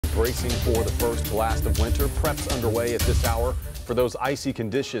bracing for the first blast of winter. Preps underway at this hour for those icy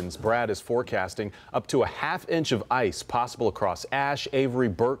conditions. Brad is forecasting up to a ½ inch of ice possible across Ashe, Avery,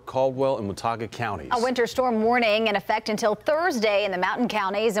 Burke, Caldwell, and Watauga counties. A winter storm warning in effect until Thursday in the mountain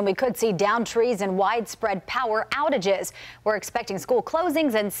counties, and we could see downed trees and widespread power outages. We're expecting school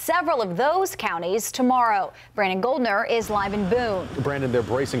closings in several of those counties tomorrow. Brandon Goldner is live in Boone. Brandon, they're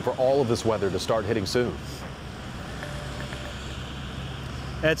bracing for all of this weather to start hitting soon.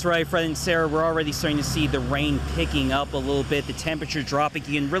 That's right, Fred and Sarah. We're already starting to see the rain picking up a little bit, the temperature dropping.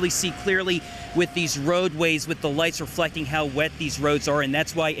 You can really see clearly with these roadways, with the lights reflecting how wet these roads are, and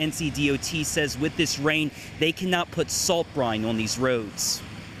that's why NCDOT says with this rain, they cannot put salt brine on these roads.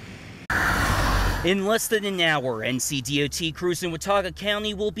 In less than an hour, NCDOT crews in Watauga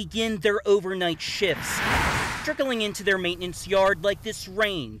County will begin their overnight shifts, trickling into their maintenance yard like this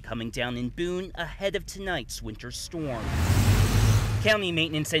rain coming down in Boone ahead of tonight's winter storm. County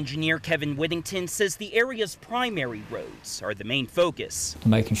maintenance engineer Kevin Whittington says the area's primary roads are the main focus.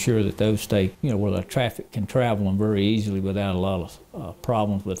 Making sure that those stay, where the traffic can travel them very easily without a lot of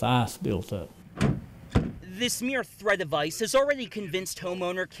problems with ice built up. This mere threat of ice has already convinced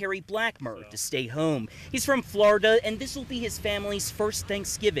homeowner Kerry Blackmer to stay home. He's from Florida, and this will be his family's first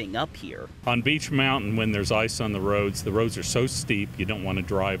Thanksgiving up here. On Beach Mountain, when there's ice on the roads are so steep you don't want to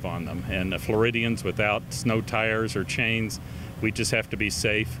drive on them. And the Floridians without snow tires or chains, we just have to be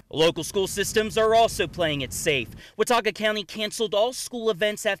safe. Local school systems are also playing it safe. Watauga County canceled all school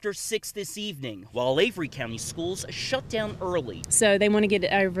events after 6 this evening, while Avery County schools shut down early. So they want to get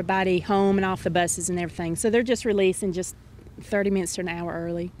everybody home and off the buses and everything. So they're just releasing just 30 minutes to an hour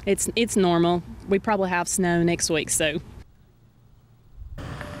early. It's normal. We probably have snow next week, so.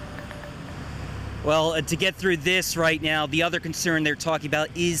 Well, to get through this right now, the other concern they're talking about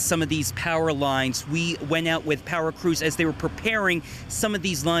is some of these power lines. We went out with power crews as they were preparing some of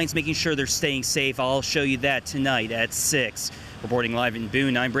these lines, making sure they're staying safe. I'll show you that tonight at 6. Reporting live in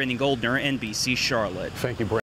Boone, I'm Brandon Goldner, NBC Charlotte. Thank you, Brandon.